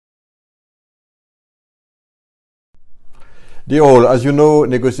Dear all, as you know,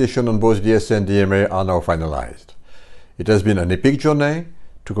 negotiations on both DSA and DMA are now finalized. It has been an epic journey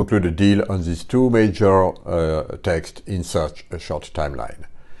to conclude a deal on these two major texts in such a short timeline.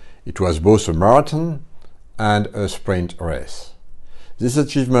 It was both a marathon and a sprint race. This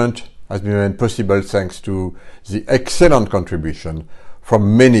achievement has been made possible thanks to the excellent contribution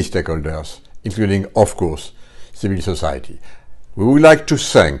from many stakeholders, including, of course, civil society. We would like to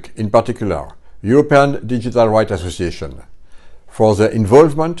thank, in particular, European Digital Rights Association for their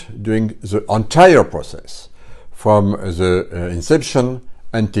involvement during the entire process, from the inception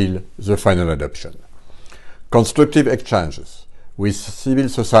until the final adoption. Constructive exchanges with civil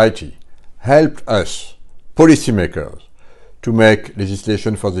society helped us, policymakers, to make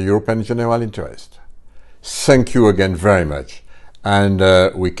legislation for the European general interest. Thank you again very much,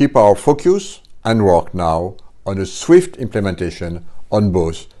 and we keep our focus and work now on a swift implementation on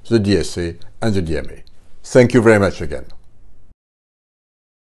both the DSA and the DMA. Thank you very much again.